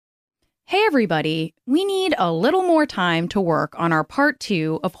Hey everybody, we need a little more time to work on our part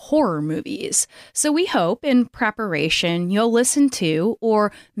 2 of horror movies. So we hope in preparation you'll listen to,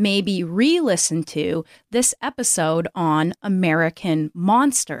 or maybe re-listen to, this episode on American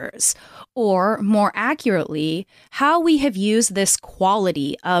monsters. Or more accurately, how we have used this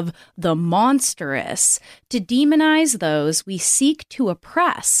quality of the monstrous to demonize those we seek to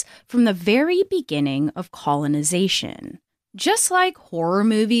oppress from the very beginning of colonization. Just like horror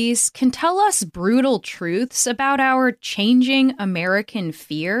movies can tell us brutal truths about our changing American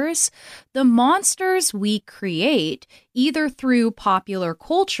fears, the monsters we create, either through popular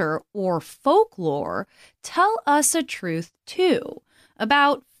culture or folklore, tell us a truth too,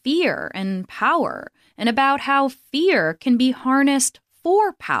 about fear and power, and about how fear can be harnessed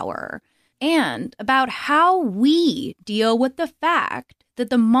for power, and about how we deal with the fact that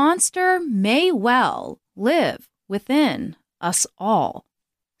the monster may well live within us all.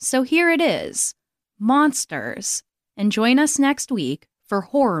 So here it is, Monsters, and join us next week for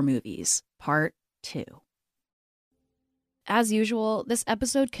Horror Movies Part 2. As usual, this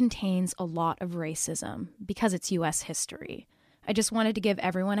episode contains a lot of racism because it's U.S. history. I just wanted to give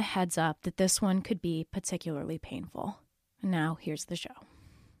everyone a heads up that this one could be particularly painful. And now, here's the show.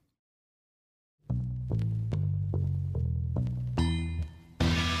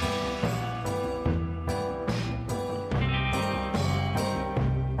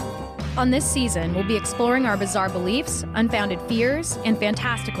 On this season, we'll be exploring our bizarre beliefs, unfounded fears, and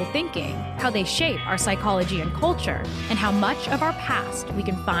fantastical thinking, how they shape our psychology and culture, and how much of our past we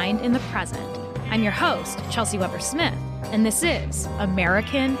can find in the present. I'm your host, Chelsea Weber-Smith, and this is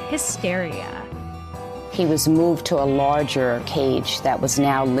American Hysteria. He was moved to a larger cage that was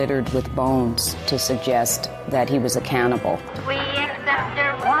now littered with bones to suggest that he was a cannibal. We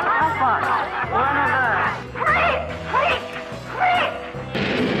accept one of us, one of us. Freak!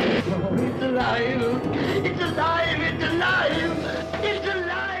 It's alive! It's alive! It's alive! It's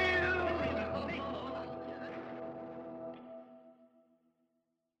alive!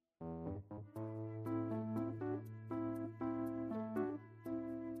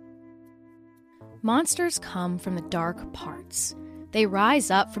 Monsters come from the dark parts. They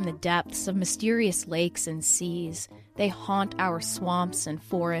rise up from the depths of mysterious lakes and seas. They haunt our swamps and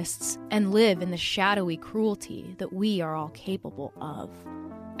forests and live in the shadowy cruelty that we are all capable of.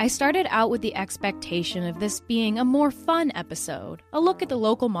 I started out with the expectation of this being a more fun episode, a look at the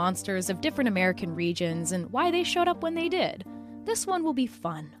local monsters of different American regions and why they showed up when they did. This one will be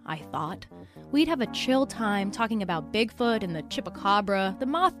fun, I thought. We'd have a chill time talking about Bigfoot and the Chupacabra, the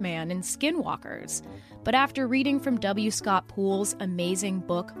Mothman, and Skinwalkers. But after reading from W. Scott Poole's amazing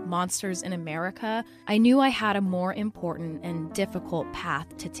book, Monsters in America, I knew I had a more important and difficult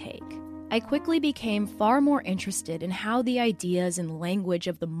path to take. I quickly became far more interested in how the ideas and language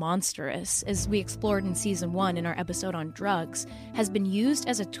of the monstrous, as we explored in Season 1 in our episode on drugs, has been used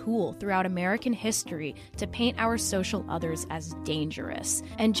as a tool throughout American history to paint our social others as dangerous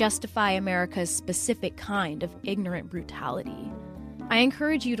and justify America's specific kind of ignorant brutality. I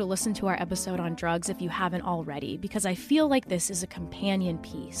encourage you to listen to our episode on drugs if you haven't already, because I feel like this is a companion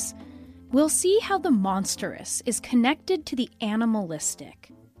piece. We'll see how the monstrous is connected to the animalistic.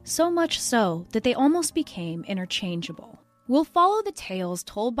 So much so that they almost became interchangeable. We'll follow the tales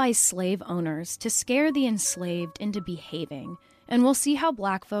told by slave owners to scare the enslaved into behaving, and we'll see how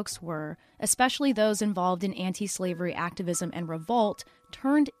Black folks were, especially those involved in anti-slavery activism and revolt,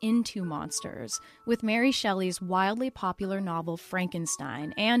 turned into monsters, with Mary Shelley's wildly popular novel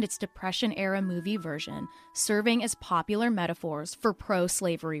Frankenstein and its Depression-era movie version serving as popular metaphors for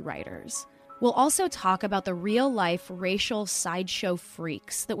pro-slavery writers. We'll also talk about the real-life racial sideshow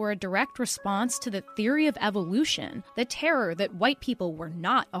freaks that were a direct response to the theory of evolution, the terror that white people were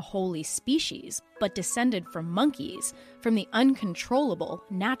not a holy species, but descended from monkeys, from the uncontrollable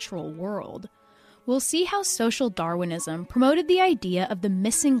natural world. We'll see how social Darwinism promoted the idea of the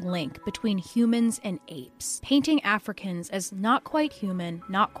missing link between humans and apes, painting Africans as not quite human,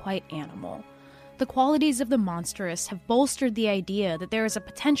 not quite animal. The qualities of the monstrous have bolstered the idea that there is a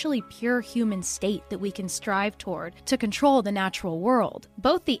potentially pure human state that we can strive toward to control the natural world.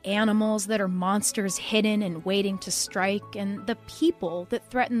 Both the animals that are monsters hidden and waiting to strike, and the people that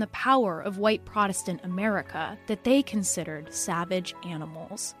threaten the power of white Protestant America that they considered savage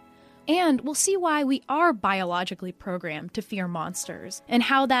animals. And we'll see why we are biologically programmed to fear monsters, and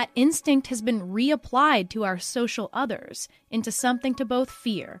how that instinct has been reapplied to our social others into something to both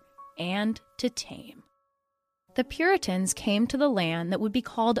fear and to tame. The Puritans came to the land that would be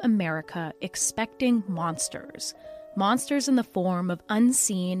called America expecting monsters. Monsters in the form of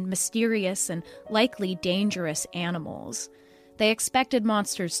unseen, mysterious, and likely dangerous animals. They expected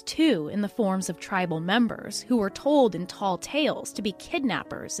monsters, too, in the forms of tribal members who were told in tall tales to be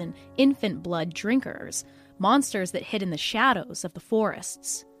kidnappers and infant blood drinkers, monsters that hid in the shadows of the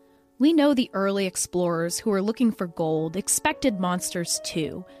forests. We know the early explorers who were looking for gold expected monsters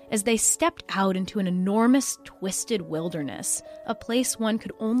too, as they stepped out into an enormous, twisted wilderness, a place one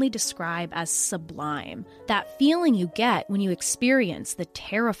could only describe as sublime, that feeling you get when you experience the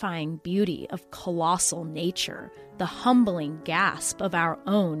terrifying beauty of colossal nature, the humbling gasp of our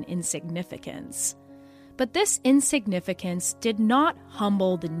own insignificance. But this insignificance did not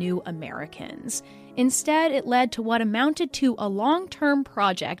humble the new Americans. Instead, it led to what amounted to a long-term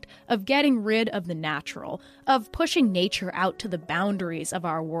project of getting rid of the natural, of pushing nature out to the boundaries of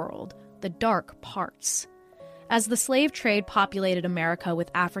our world, the dark parts. As the slave trade populated America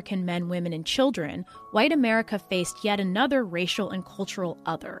with African men, women, and children, white America faced yet another racial and cultural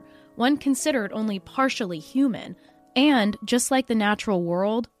other, one considered only partially human. And, just like the natural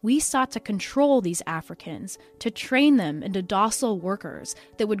world, we sought to control these Africans, to train them into docile workers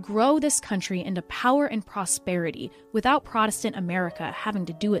that would grow this country into power and prosperity without Protestant America having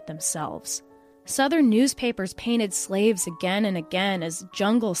to do it themselves. Southern newspapers painted slaves again and again as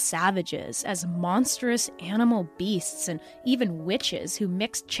jungle savages, as monstrous animal beasts, and even witches who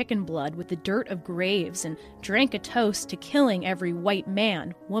mixed chicken blood with the dirt of graves and drank a toast to killing every white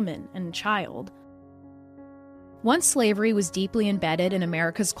man, woman, and child. Once slavery was deeply embedded in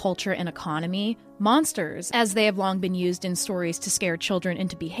America's culture and economy, monsters, as they have long been used in stories to scare children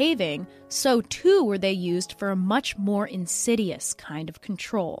into behaving, so too were they used for a much more insidious kind of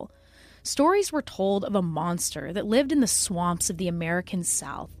control. Stories were told of a monster that lived in the swamps of the American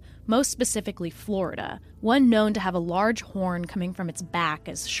South, most specifically Florida, one known to have a large horn coming from its back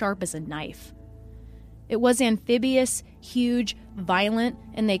as sharp as a knife. It was amphibious, huge, violent,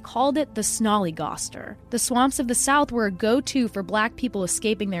 and they called it the Snollygoster. The swamps of the South were a go-to for black people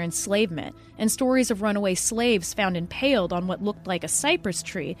escaping their enslavement, and stories of runaway slaves found impaled on what looked like a cypress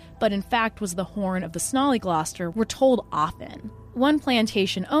tree, but in fact was the horn of the Snollygoster, were told often. One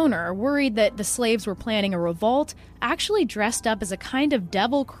plantation owner, worried that the slaves were planning a revolt, actually dressed up as a kind of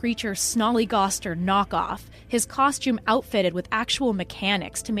devil creature Snollygoster knockoff, his costume outfitted with actual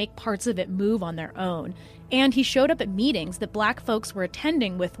mechanics to make parts of it move on their own. And he showed up at meetings that black folks were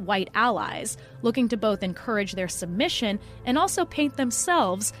attending with white allies, looking to both encourage their submission and also paint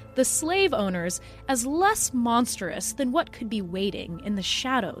themselves, the slave owners, as less monstrous than what could be waiting in the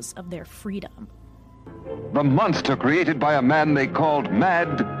shadows of their freedom. The monster created by a man they called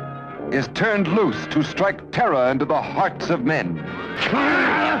Mad is turned loose to strike terror into the hearts of men.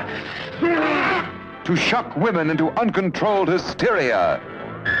 To shock women into uncontrolled hysteria.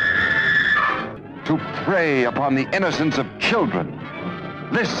 To prey upon the innocence of children.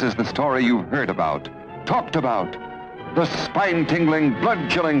 This is the story you've heard about, talked about. The spine-tingling,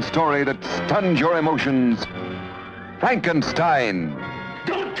 blood-chilling story that stuns your emotions. Frankenstein.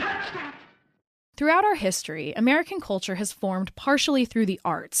 Don't touch that! Throughout our history, American culture has formed partially through the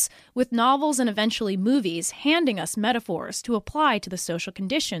arts, with novels and eventually movies handing us metaphors to apply to the social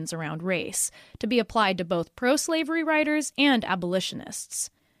conditions around race, to be applied to both pro-slavery writers and abolitionists.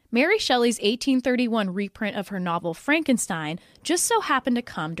 Mary Shelley's 1831 reprint of her novel Frankenstein just so happened to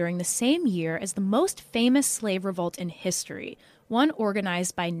come during the same year as the most famous slave revolt in history, one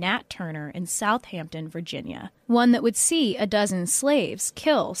organized by Nat Turner in Southampton, Virginia, one that would see a dozen slaves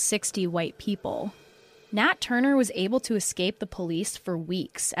kill 60 white people. Nat Turner was able to escape the police for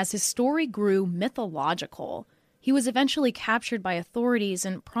weeks as his story grew mythological. He was eventually captured by authorities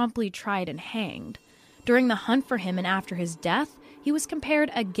and promptly tried and hanged. During the hunt for him and after his death, he was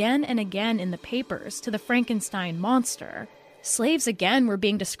compared again and again in the papers to the Frankenstein monster. Slaves again were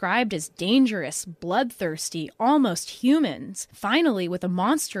being described as dangerous, bloodthirsty, almost humans, finally with a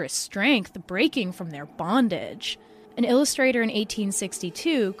monstrous strength breaking from their bondage. An illustrator in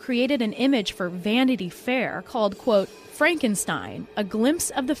 1862 created an image for Vanity Fair called, quote, Frankenstein, a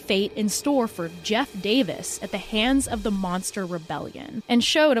glimpse of the fate in store for Jeff Davis at the hands of the monster rebellion, and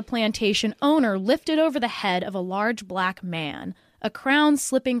showed a plantation owner lifted over the head of a large black man, a crown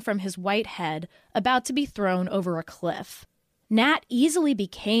slipping from his white head, about to be thrown over a cliff. Nat easily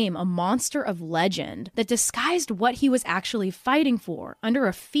became a monster of legend that disguised what he was actually fighting for under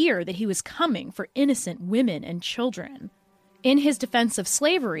a fear that he was coming for innocent women and children. In his defense of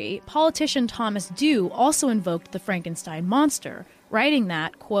slavery, politician Thomas Dew also invoked the Frankenstein monster, writing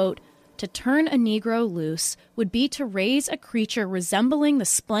that, quote, to turn a Negro loose would be to raise a creature resembling the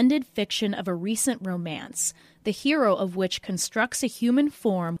splendid fiction of a recent romance, the hero of which constructs a human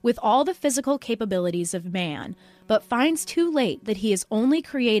form with all the physical capabilities of man, but finds too late that he has only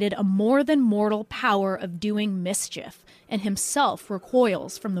created a more than mortal power of doing mischief, and himself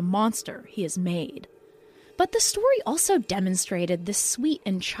recoils from the monster he has made. But the story also demonstrated the sweet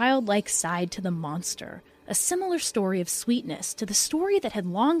and childlike side to the monster, a similar story of sweetness to the story that had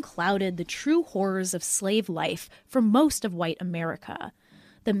long clouded the true horrors of slave life for most of white America.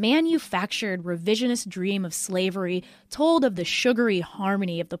 The manufactured revisionist dream of slavery told of the sugary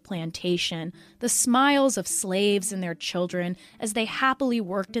harmony of the plantation, the smiles of slaves and their children as they happily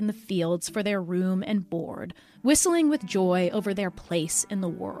worked in the fields for their room and board, whistling with joy over their place in the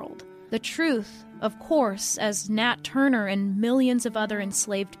world. The truth, of course, as Nat Turner and millions of other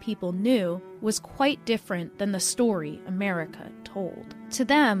enslaved people knew, was quite different than the story America told. To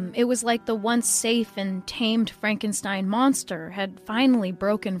them, it was like the once safe and tamed Frankenstein monster had finally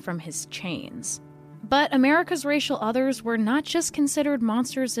broken from his chains. But America's racial others were not just considered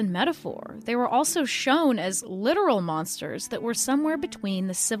monsters in metaphor. They were also shown as literal monsters that were somewhere between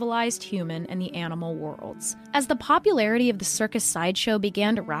the civilized human and the animal worlds. As the popularity of the circus sideshow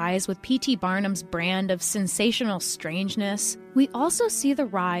began to rise with P.T. Barnum's brand of sensational strangeness, we also see the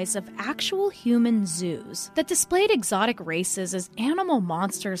rise of actual human zoos that displayed exotic races as animal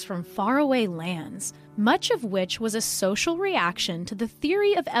monsters from faraway lands, much of which was a social reaction to the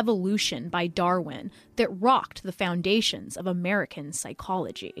theory of evolution by Darwin that rocked the foundations of American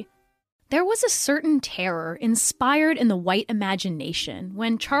psychology. There was a certain terror inspired in the white imagination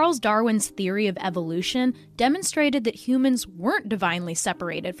when Charles Darwin's theory of evolution demonstrated that humans weren't divinely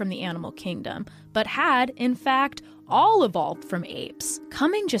separated from the animal kingdom, but had, in fact, all evolved from apes.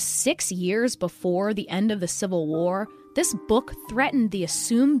 Coming just 6 years before the end of the Civil War, this book threatened the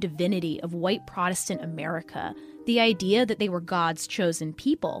assumed divinity of white Protestant America, the idea that they were God's chosen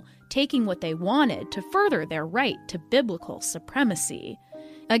people, taking what they wanted to further their right to biblical supremacy.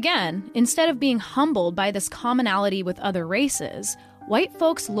 Again, instead of being humbled by this commonality with other races, white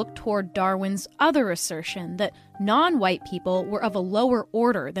folks looked toward Darwin's other assertion that non-white people were of a lower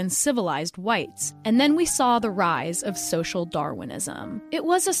order than civilized whites, and then we saw the rise of social Darwinism. It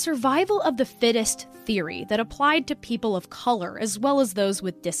was a survival of the fittest theory that applied to people of color as well as those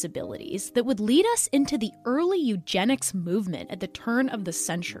with disabilities that would lead us into the early eugenics movement at the turn of the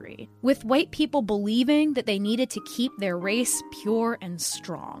century, with white people believing that they needed to keep their race pure and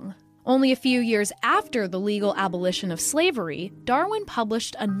strong. Only a few years after the legal abolition of slavery, Darwin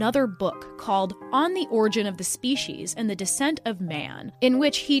published another book called On the Origin of the Species and the Descent of Man, in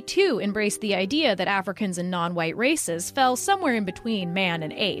which he too embraced the idea that Africans and non-white races fell somewhere in between man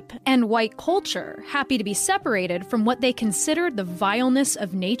and ape, and white culture, happy to be separated from what they considered the vileness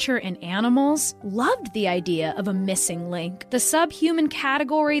of nature and animals, loved the idea of a missing link, the subhuman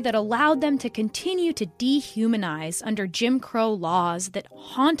category that allowed them to continue to dehumanize under Jim Crow laws that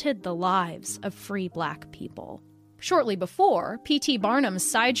haunted the lives of free black people. Shortly before, P.T. Barnum's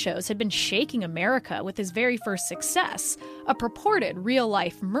sideshows had been shaking America with his very first success, a purported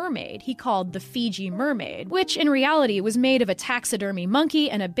real-life mermaid he called the Fiji Mermaid, which in reality was made of a taxidermy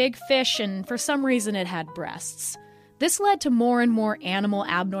monkey and a big fish, and for some reason it had breasts. This led to more and more animal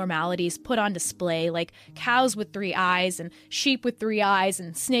abnormalities put on display, like cows with 3 eyes and sheep with 3 eyes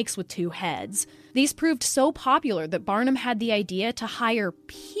and snakes with 2 heads. These proved so popular that Barnum had the idea to hire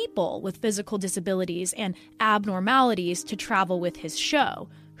people with physical disabilities and abnormalities to travel with his show,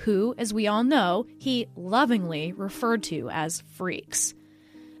 who, as we all know, he lovingly referred to as freaks.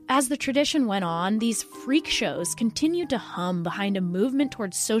 As the tradition went on, these freak shows continued to hum behind a movement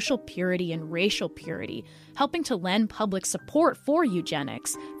towards social purity and racial purity, helping to lend public support for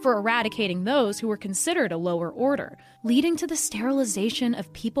eugenics, for eradicating those who were considered a lower order, leading to the sterilization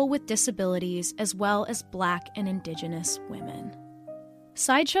of people with disabilities as well as Black and Indigenous women.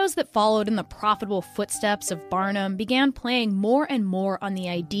 Sideshows that followed in the profitable footsteps of Barnum began playing more and more on the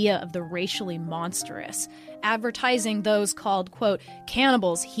idea of the racially monstrous, advertising those called, quote,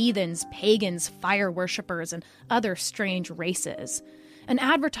 cannibals, heathens, pagans, fire worshippers, and other strange races. An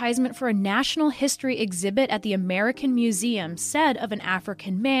advertisement for a national history exhibit at the American Museum said of an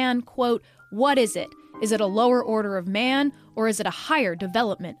African man, quote, what is it? Is it a lower order of man, or is it a higher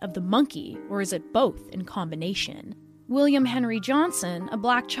development of the monkey, or is it both in combination? William Henry Johnson, a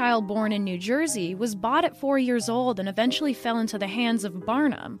black child born in New Jersey, was bought at 4 years old and eventually fell into the hands of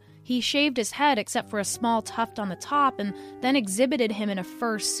Barnum. He shaved his head except for a small tuft on the top and then exhibited him in a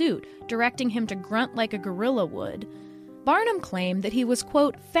fur suit, directing him to grunt like a gorilla would. Barnum claimed that he was,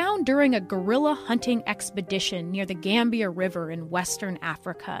 quote, found during a guerrilla hunting expedition near the Gambia River in Western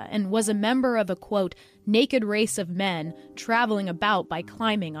Africa and was a member of a, quote, naked race of men traveling about by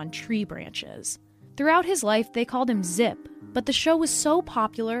climbing on tree branches. Throughout his life, they called him Zip, but the show was so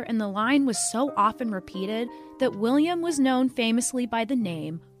popular and the line was so often repeated that William was known famously by the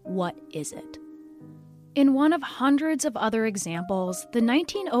name, What Is It? In one of hundreds of other examples, the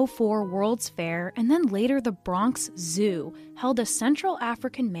 1904 World's Fair and then later the Bronx Zoo held a Central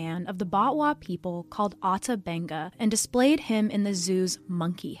African man of the Batwa people called Ata Benga and displayed him in the zoo's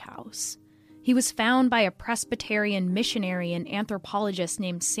monkey house. He was found by a Presbyterian missionary and anthropologist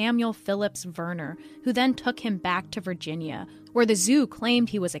named Samuel Phillips Verner, who then took him back to Virginia, where the zoo claimed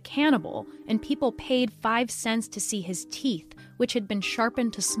he was a cannibal, and people paid 5 cents to see his teeth, which had been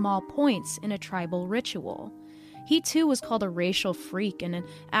sharpened to small points in a tribal ritual. He too was called a racial freak and an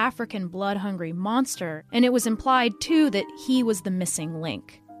African blood-hungry monster, and it was implied too that he was the missing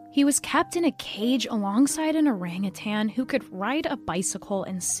link. He was kept in a cage alongside an orangutan who could ride a bicycle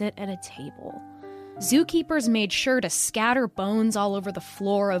and sit at a table. Zookeepers made sure to scatter bones all over the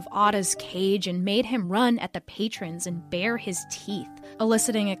floor of Ata's cage and made him run at the patrons and bare his teeth,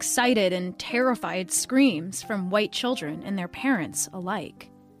 eliciting excited and terrified screams from white children and their parents alike.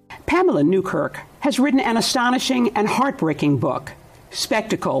 Pamela Newkirk has written an astonishing and heartbreaking book,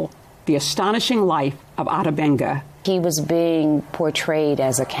 Spectacle: The Astonishing Life of Ata Benga. He was being portrayed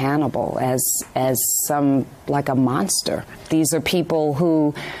as a cannibal, as some, like a monster. These are people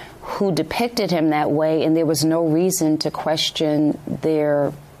who depicted him that way, and there was no reason to question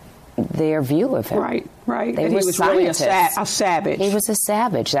their view of him. Right. He was really a savage. He was a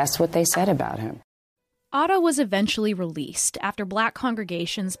savage. That's what they said about him. Ata was eventually released after black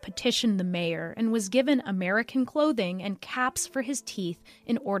congregations petitioned the mayor and was given American clothing and caps for his teeth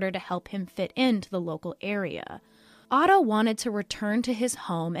in order to help him fit into the local area. Ata wanted to return to his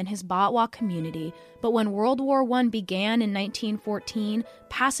home and his Batwa community, but when World War I began in 1914,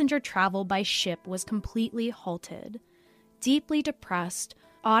 passenger travel by ship was completely halted. Deeply depressed,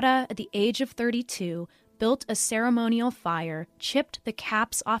 Ata, at the age of 32, built a ceremonial fire, chipped the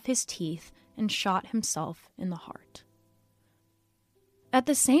caps off his teeth, and shot himself in the heart. At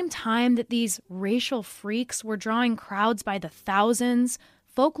the same time that these racial freaks were drawing crowds by the thousands,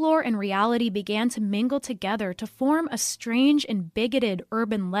 folklore and reality began to mingle together to form a strange and bigoted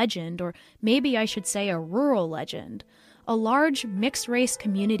urban legend, or maybe I should say a rural legend. A large mixed-race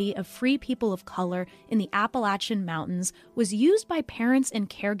community of free people of color in the Appalachian Mountains was used by parents and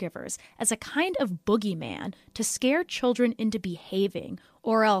caregivers as a kind of boogeyman to scare children into behaving,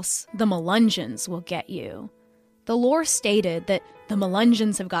 or else the Melungeons will get you. The lore stated that the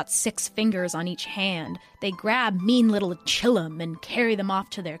Melungeons have got 6 fingers on each hand. They grab mean little chillum and carry them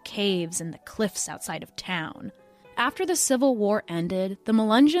off to their caves in the cliffs outside of town. After the Civil War ended, the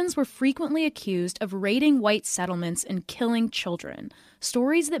Melungeons were frequently accused of raiding white settlements and killing children,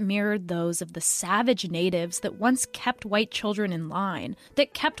 stories that mirrored those of the savage natives that once kept white children in line,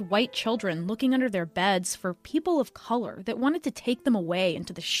 that kept white children looking under their beds for people of color that wanted to take them away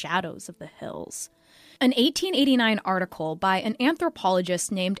into the shadows of the hills. An 1889 article by an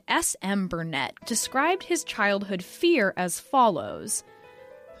anthropologist named S.M. Burnett described his childhood fear as follows.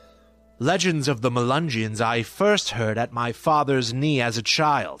 Legends of the Melungeons I first heard at my father's knee as a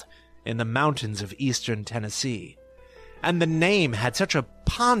child, in the mountains of eastern Tennessee. And the name had such a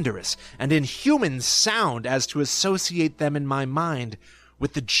ponderous and inhuman sound as to associate them in my mind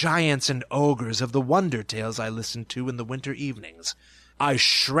with the giants and ogres of the wonder tales I listened to in the winter evenings. I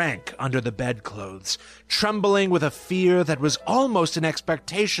shrank under the bedclothes, trembling with a fear that was almost an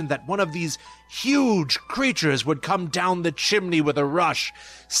expectation that one of these huge creatures would come down the chimney with a rush,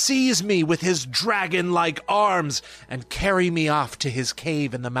 seize me with his dragon-like arms, and carry me off to his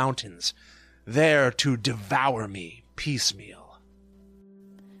cave in the mountains, there to devour me piecemeal.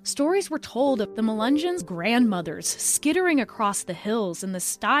 Stories were told of the Melungeons' grandmothers skittering across the hills in the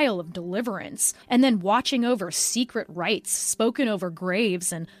style of Deliverance, and then watching over secret rites spoken over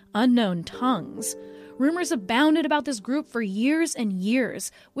graves in unknown tongues. Rumors abounded about this group for years and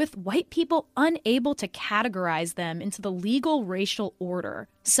years, with white people unable to categorize them into the legal racial order.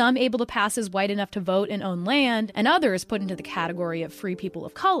 Some able to pass as white enough to vote and own land, and others put into the category of free people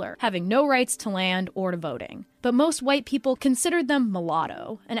of color, having no rights to land or to voting. But most white people considered them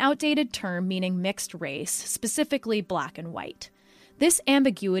mulatto, an outdated term meaning mixed race, specifically black and white. This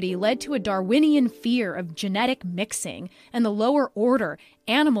ambiguity led to a Darwinian fear of genetic mixing and the lower order,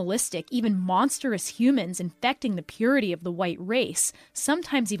 animalistic, even monstrous humans infecting the purity of the white race,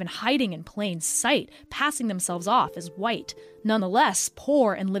 sometimes even hiding in plain sight, passing themselves off as white, nonetheless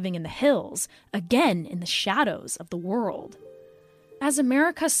poor and living in the hills, again in the shadows of the world. As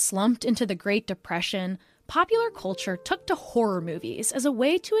America slumped into the Great Depression, popular culture took to horror movies as a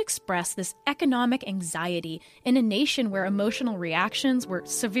way to express this economic anxiety in a nation where emotional reactions were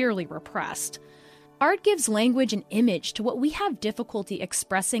severely repressed. Art gives language and image to what we have difficulty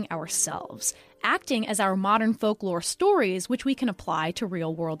expressing ourselves, acting as our modern folklore stories which we can apply to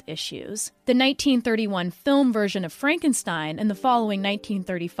real-world issues. The 1931 film version of Frankenstein and the following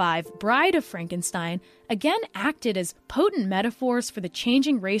 1935 Bride of Frankenstein again acted as potent metaphors for the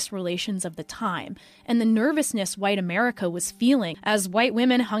changing race relations of the time and the nervousness white America was feeling as white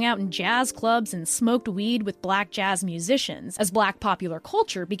women hung out in jazz clubs and smoked weed with black jazz musicians, as black popular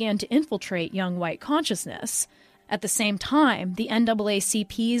culture began to infiltrate young white consciousness. At the same time, the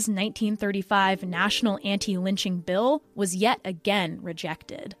NAACP's 1935 National Anti-Lynching Bill was yet again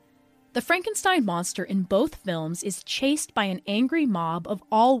rejected. The Frankenstein monster in both films is chased by an angry mob of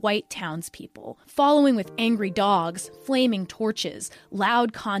all-white townspeople, following with angry dogs, flaming torches,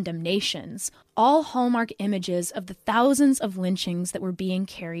 loud condemnations, all hallmark images of the thousands of lynchings that were being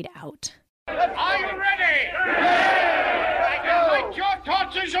carried out. Are you ready? Light your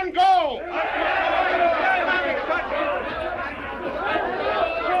torches and go!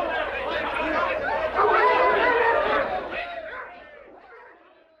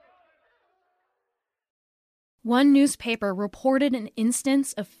 One newspaper reported an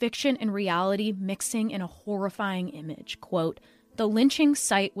instance of fiction and reality mixing in a horrifying image. Quote, "The lynching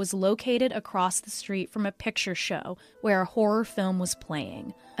site was located across the street from a picture show where a horror film was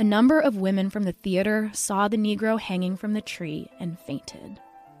playing. A number of women from the theater saw the Negro hanging from the tree and fainted."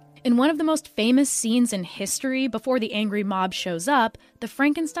 In one of the most famous scenes in history, before the angry mob shows up, the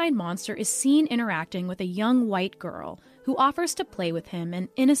Frankenstein monster is seen interacting with a young white girl who offers to play with him and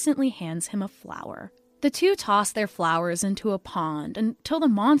innocently hands him a flower. The two toss their flowers into a pond until the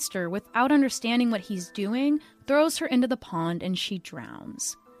monster, without understanding what he's doing, throws her into the pond and she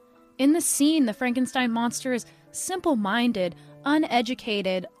drowns. In the scene, the Frankenstein monster is simple-minded,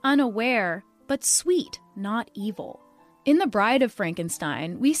 uneducated, unaware, but sweet, not evil. In The Bride of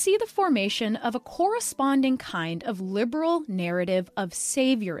Frankenstein, we see the formation of a corresponding kind of liberal narrative of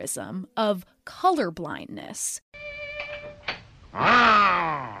saviorism, of colorblindness.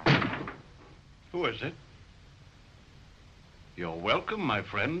 Who is it? You're welcome, my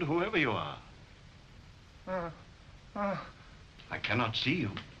friend, whoever you are. I cannot see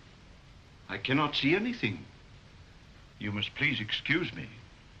you. I cannot see anything. You must please excuse me,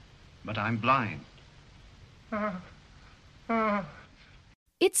 but I'm blind.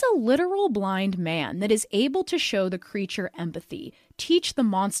 It's a literal blind man that is able to show the creature empathy, teach the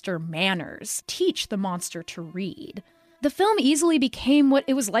monster manners, teach the monster to read. The film easily became what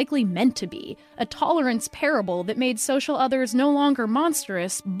it was likely meant to be, a tolerance parable that made social others no longer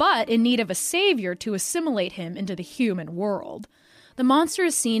monstrous, but in need of a savior to assimilate him into the human world. The monster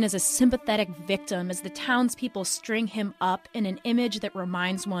is seen as a sympathetic victim as the townspeople string him up in an image that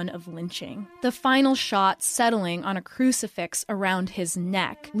reminds one of lynching. The final shot settling on a crucifix around his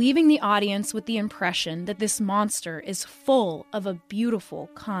neck, leaving the audience with the impression that this monster is full of a beautiful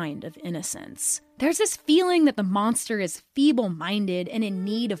kind of innocence. There's this feeling that the monster is feeble-minded and in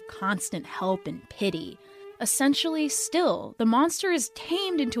need of constant help and pity. Essentially, still, the monster is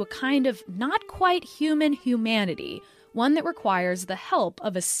tamed into a kind of not quite human humanity, one that requires the help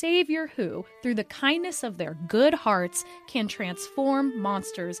of a savior who, through the kindness of their good hearts, can transform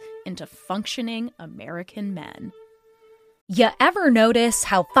monsters into functioning American men. You ever notice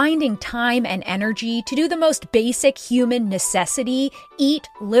how finding time and energy to do the most basic human necessity, eat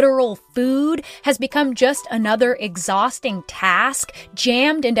literal food, has become just another exhausting task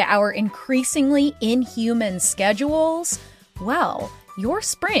jammed into our increasingly inhuman schedules? Well, your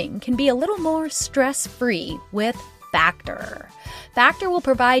spring can be a little more stress-free with Factor. Factor will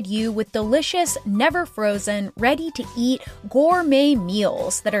provide you with delicious, never-frozen, ready-to-eat gourmet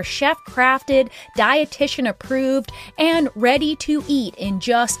meals that are chef-crafted, dietitian-approved, and ready to eat in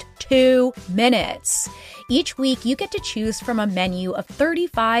just 2 minutes. Each week, you get to choose from a menu of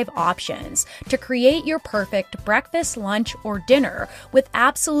 35 options to create your perfect breakfast, lunch, or dinner with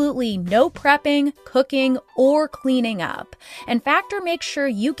absolutely no prepping, cooking, or cleaning up. And Factor makes sure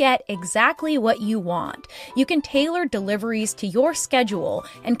you get exactly what you want. You can tailor deliveries to your schedule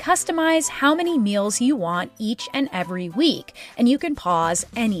and customize how many meals you want each and every week, and you can pause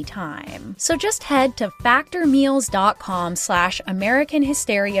anytime. So just head to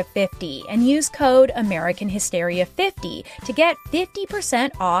factormeals.com/AmericanHysteria50 and use code AmericanHysteria50 to get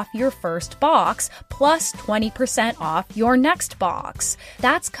 50% off your first box plus 20% off your next box.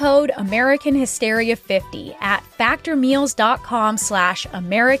 That's code AmericanHysteria50 at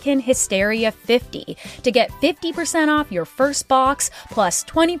factormeals.com/AmericanHysteria50 to get 50% off your first box plus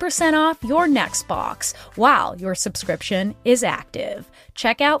 20% off your next box while your subscription is active.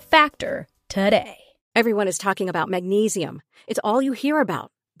 Check out Factor today. Everyone is talking about magnesium. It's all you hear about.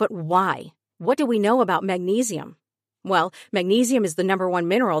 But why? What do we know about magnesium? Well, magnesium is the number one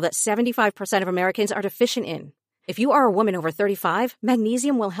mineral that 75% of Americans are deficient in. If you are a woman over 35,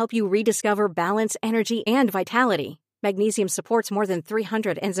 magnesium will help you rediscover balance, energy, and vitality. Magnesium supports more than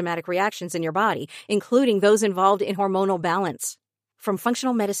 300 enzymatic reactions in your body, including those involved in hormonal balance. From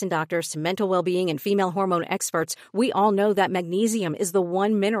functional medicine doctors to mental well-being and female hormone experts, we all know that magnesium is the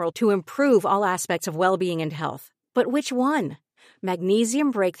one mineral to improve all aspects of well-being and health. But which one?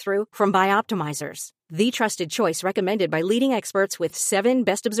 Magnesium Breakthrough from Bioptimizers, the trusted choice recommended by leading experts with 7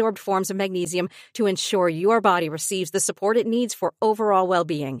 best-absorbed forms of magnesium to ensure your body receives the support it needs for overall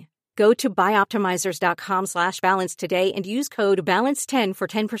well-being. Go to bioptimizers.com/balance today and use code BALANCE10 for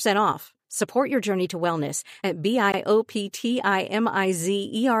 10% off. Support your journey to wellness at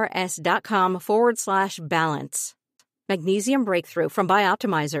bioptimizers.com/balance. Magnesium Breakthrough from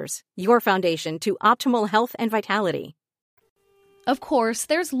Bioptimizers, your foundation to optimal health and vitality. Of course,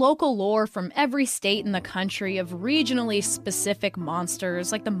 there's local lore from every state in the country of regionally specific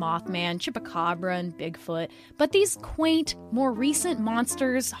monsters like the Mothman, Chupacabra, and Bigfoot, but these quaint, more recent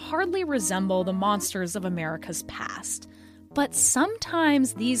monsters hardly resemble the monsters of America's past. But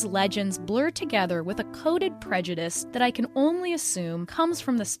sometimes these legends blur together with a coded prejudice that I can only assume comes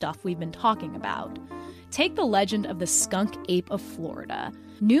from the stuff we've been talking about. Take the legend of the skunk ape of Florida.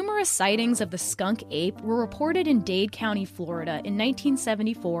 Numerous sightings of the skunk ape were reported in Dade County, Florida in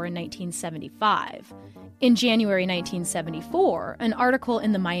 1974 and 1975. In January 1974, an article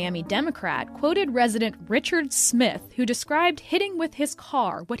in the Miami Democrat quoted resident Richard Smith, who described hitting with his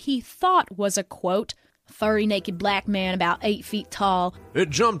car what he thought was a, quote, furry naked black man about 8 feet tall.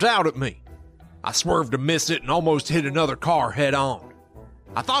 It jumped out at me. I swerved to miss it and almost hit another car head on.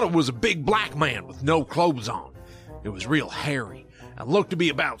 I thought it was a big black man with no clothes on. It was real hairy and looked to be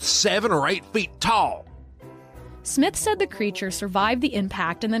about 7 or 8 feet tall. Smith said the creature survived the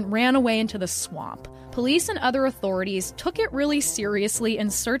impact and then ran away into the swamp. Police and other authorities took it really seriously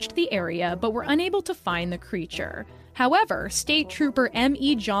and searched the area, but were unable to find the creature. However, State Trooper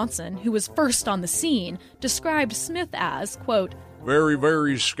M.E. Johnson, who was first on the scene, described Smith as, quote, very,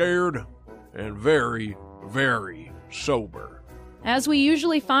 very scared and very, very sober. As we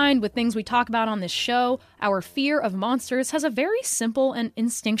usually find with things we talk about on this show, our fear of monsters has a very simple and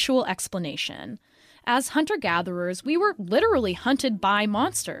instinctual explanation. As hunter-gatherers, we were literally hunted by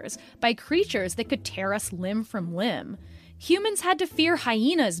monsters, by creatures that could tear us limb from limb. Humans had to fear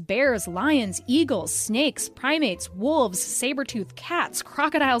hyenas, bears, lions, eagles, snakes, primates, wolves, saber-toothed cats,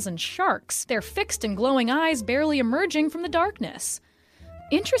 crocodiles, and sharks, their fixed and glowing eyes barely emerging from the darkness.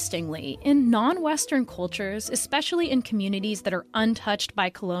 Interestingly, in non-Western cultures, especially in communities that are untouched by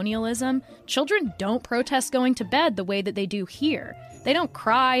colonialism, children don't protest going to bed the way that they do here. They don't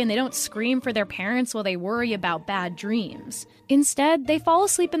cry and they don't scream for their parents while they worry about bad dreams. Instead, they fall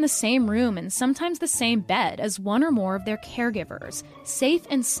asleep in the same room and sometimes the same bed as one or more of their caregivers, safe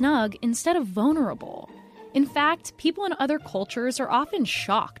and snug instead of vulnerable. In fact, people in other cultures are often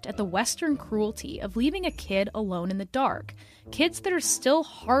shocked at the Western cruelty of leaving a kid alone in the dark. Kids that are still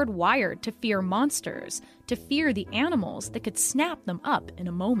hardwired to fear monsters, to fear the animals that could snap them up in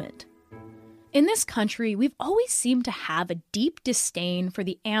a moment. In this country, we've always seemed to have a deep disdain for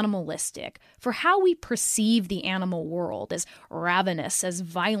the animalistic, for how we perceive the animal world as ravenous, as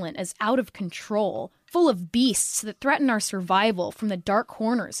violent, as out of control, full of beasts that threaten our survival from the dark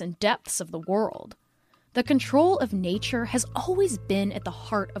corners and depths of the world. The control of nature has always been at the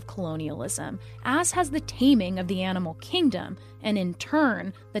heart of colonialism, as has the taming of the animal kingdom, and in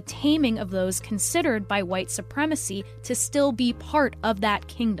turn, the taming of those considered by white supremacy to still be part of that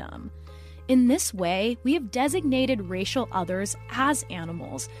kingdom. In this way, we have designated racial others as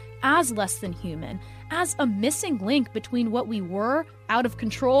animals, as less than human, as a missing link between what we were, out of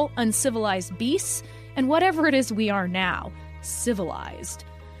control, uncivilized beasts, and whatever it is we are now, civilized.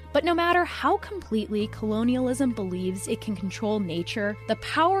 But no matter how completely colonialism believes it can control nature, the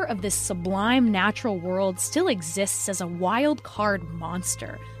power of this sublime natural world still exists as a wild card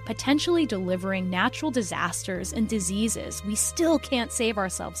monster, potentially delivering natural disasters and diseases we still can't save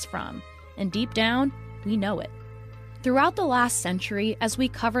ourselves from. And deep down, we know it. Throughout the last century, as we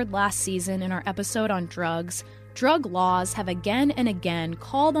covered last season in our episode on drugs, drug laws have again and again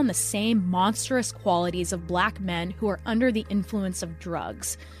called on the same monstrous qualities of black men who are under the influence of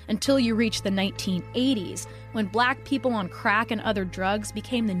drugs, until you reach the 1980s, when black people on crack and other drugs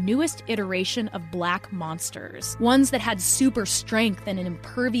became the newest iteration of black monsters, ones that had super strength and an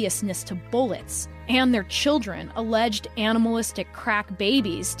imperviousness to bullets, and their children, alleged animalistic crack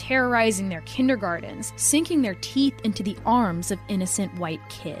babies terrorizing their kindergartens, sinking their teeth into the arms of innocent white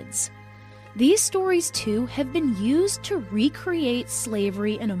kids. These stories, too, have been used to recreate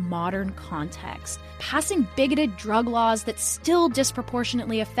slavery in a modern context, passing bigoted drug laws that still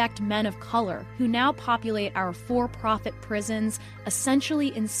disproportionately affect men of color, who now populate our for-profit prisons,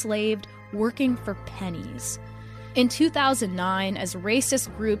 essentially enslaved, working for pennies. In 2009, as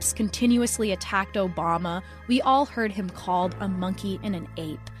racist groups continuously attacked Obama, we all heard him called a monkey and an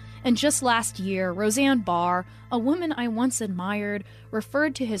ape. And just last year, Roseanne Barr, a woman I once admired,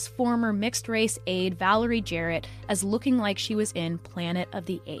 referred to his former mixed-race aide Valerie Jarrett as looking like she was in Planet of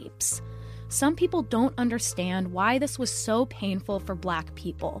the Apes. Some people don't understand why this was so painful for black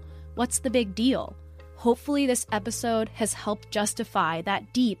people. What's the big deal? Hopefully this episode has helped justify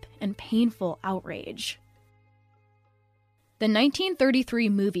that deep and painful outrage. The 1933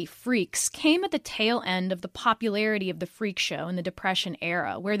 movie Freaks came at the tail end of the popularity of the freak show in the Depression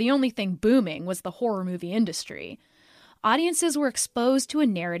era, where the only thing booming was the horror movie industry. Audiences were exposed to a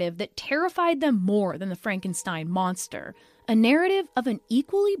narrative that terrified them more than the Frankenstein monster, a narrative of an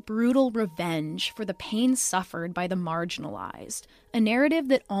equally brutal revenge for the pain suffered by the marginalized, a narrative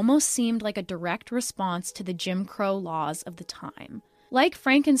that almost seemed like a direct response to the Jim Crow laws of the time. Like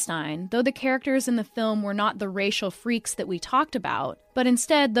Frankenstein, though the characters in the film were not the racial freaks that we talked about, but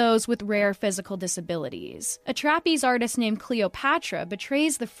instead those with rare physical disabilities. A trapeze artist named Cleopatra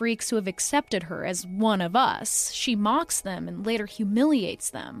betrays the freaks who have accepted her as one of us. She mocks them and later humiliates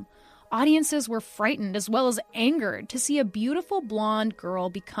them. Audiences were frightened as well as angered to see a beautiful blonde girl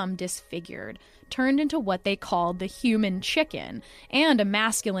become disfigured, turned into what they called the human chicken, and a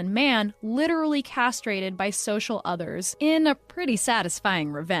masculine man literally castrated by social others in a pretty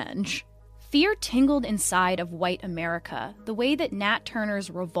satisfying revenge. Fear tingled inside of white America, the way that Nat Turner's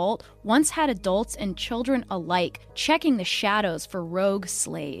Revolt once had adults and children alike checking the shadows for rogue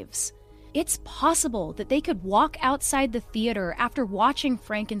slaves. It's possible that they could walk outside the theater after watching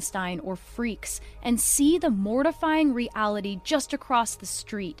Frankenstein or Freaks and see the mortifying reality just across the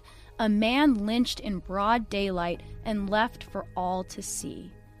street, a man lynched in broad daylight and left for all to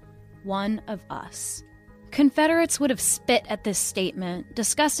see. One of us. Confederates would have spit at this statement,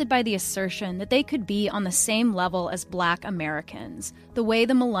 disgusted by the assertion that they could be on the same level as black Americans, the way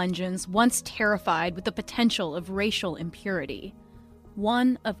the Melungeons once terrified with the potential of racial impurity.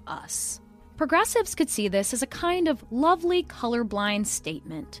 One of us. Progressives could see this as a kind of lovely colorblind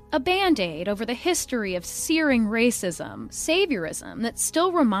statement, a band-aid over the history of searing racism, saviorism that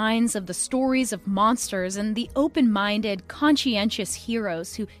still reminds of the stories of monsters and the open-minded, conscientious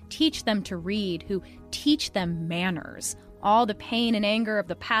heroes who teach them to read, who teach them manners. All the pain and anger of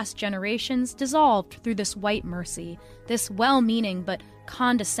the past generations dissolved through this white mercy, this well-meaning but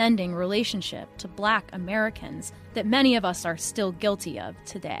condescending relationship to black Americans that many of us are still guilty of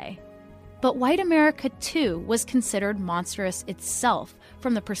today. But white America, too, was considered monstrous itself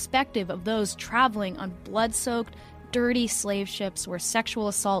from the perspective of those traveling on blood-soaked, dirty slave ships where sexual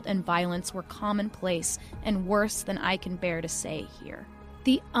assault and violence were commonplace and worse than I can bear to say here.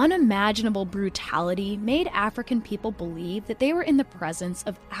 The unimaginable brutality made African people believe that they were in the presence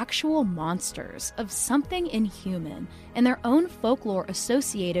of actual monsters, of something inhuman, and their own folklore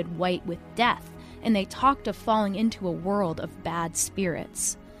associated white with death, and they talked of falling into a world of bad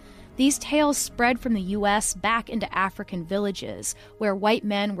spirits. These tales spread from the U.S. back into African villages, where white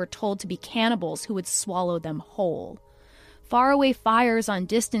men were told to be cannibals who would swallow them whole. Faraway fires on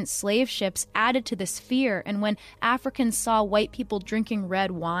distant slave ships added to this fear, and when Africans saw white people drinking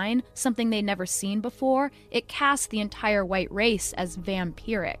red wine, something they'd never seen before, it cast the entire white race as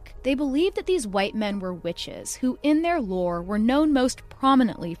vampiric. They believed that these white men were witches, who in their lore were known most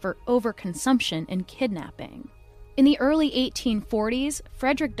prominently for overconsumption and kidnapping. In the early 1840s,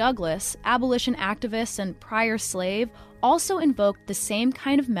 Frederick Douglass, abolition activist and prior slave, also invoked the same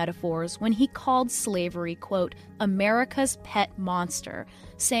kind of metaphors when he called slavery, quote, America's pet monster,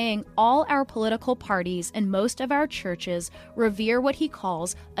 saying all our political parties and most of our churches revere what he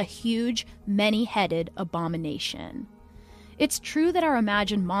calls a huge, many-headed abomination. It's true that our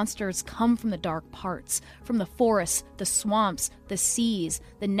imagined monsters come from the dark parts, from the forests, the swamps, the seas,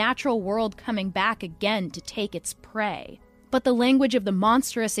 the natural world coming back again to take its prey. But the language of the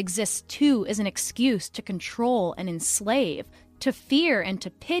monstrous exists too as an excuse to control and enslave, to fear and to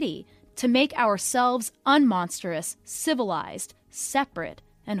pity, to make ourselves unmonstrous, civilized, separate,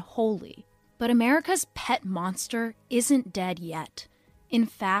 and holy. But America's pet monster isn't dead yet. In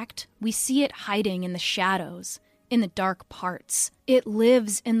fact, we see it hiding in the shadows, in the dark parts. It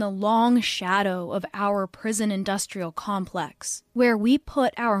lives in the long shadow of our prison industrial complex, where we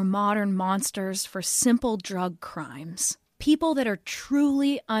put our modern monsters for simple drug crimes. People that are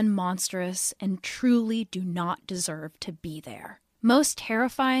truly unmonstrous and truly do not deserve to be there. Most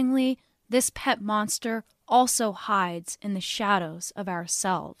terrifyingly, this pet monster also hides in the shadows of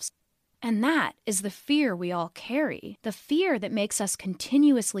ourselves. And that is the fear we all carry, the fear that makes us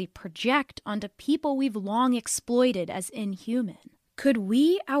continuously project onto people we've long exploited as inhuman. Could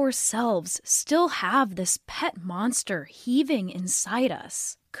we ourselves still have this pet monster heaving inside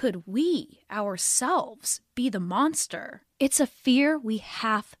us? Could we ourselves be the monster? It's a fear we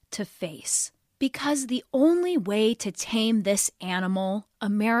have to face, because the only way to tame this animal,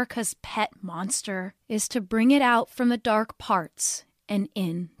 America's pet monster, is to bring it out from the dark parts and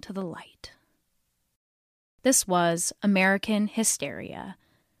into the light. This was American Hysteria.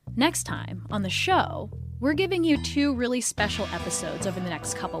 Next time on the show, we're giving you 2 really special episodes over the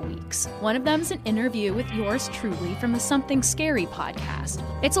next couple weeks. One of them's an interview with yours truly from the Something Scary podcast.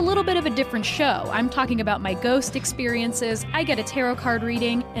 It's a little bit of a different show. I'm talking about my ghost experiences, I get a tarot card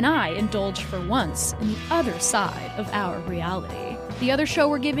reading, and I indulge for once in the other side of our reality. The other show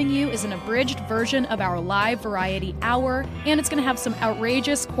we're giving you is an abridged version of our live variety hour, and it's going to have some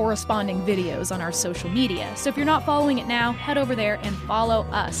outrageous corresponding videos on our social media. So if you're not following it now, head over there and follow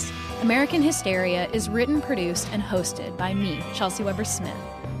us. American Hysteria is written, produced, and hosted by me, Chelsea Weber Smith.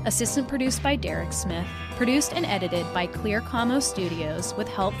 Assistant produced by Derek Smith. Produced and edited by Clear Como Studios with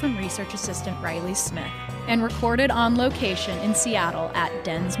help from research assistant Riley Smith. And recorded on location in Seattle at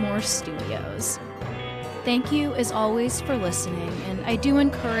Densmore Studios. Thank you, as always, for listening, and I do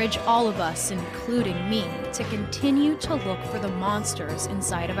encourage all of us, including me, to continue to look for the monsters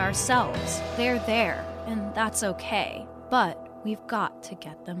inside of ourselves. They're there, and that's okay, but we've got to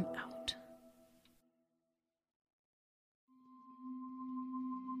get them out.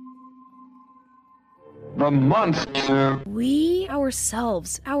 The monster. We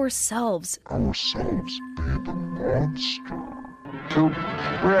ourselves be the monster. To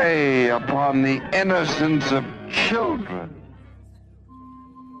prey upon the innocence of children.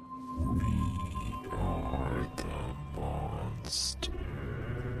 We are the monsters.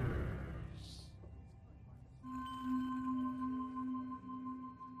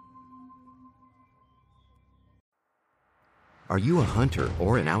 Are you a hunter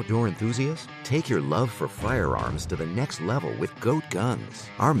or an outdoor enthusiast? Take your love for firearms to the next level with Goat Guns.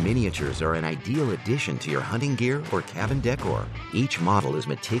 Our miniatures are an ideal addition to your hunting gear or cabin decor. Each model is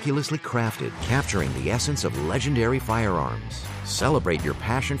meticulously crafted, capturing the essence of legendary firearms. Celebrate your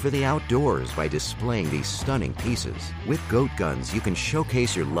passion for the outdoors by displaying these stunning pieces. With Goat Guns, you can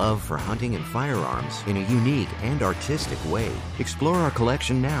showcase your love for hunting and firearms in a unique and artistic way. Explore our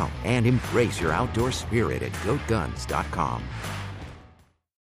collection now and embrace your outdoor spirit at goatguns.com.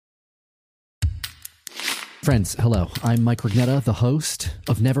 Friends, hello. I'm Mike Rignetta, the host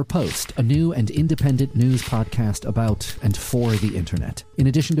of Never Post, a new and independent news podcast about and for the internet. In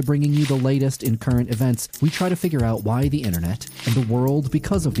addition to bringing you the latest in current events, we try to figure out why the internet, and the world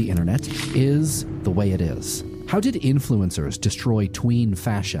because of the internet, is the way it is. How did influencers destroy tween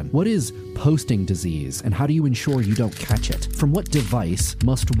fashion? What is posting disease, and how do you ensure you don't catch it? From what device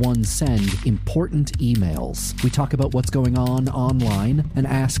must one send important emails? We talk about what's going on online and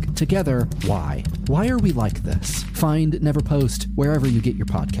ask together why. Why are we like this? Find Never Post wherever you get your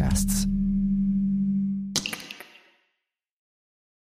podcasts.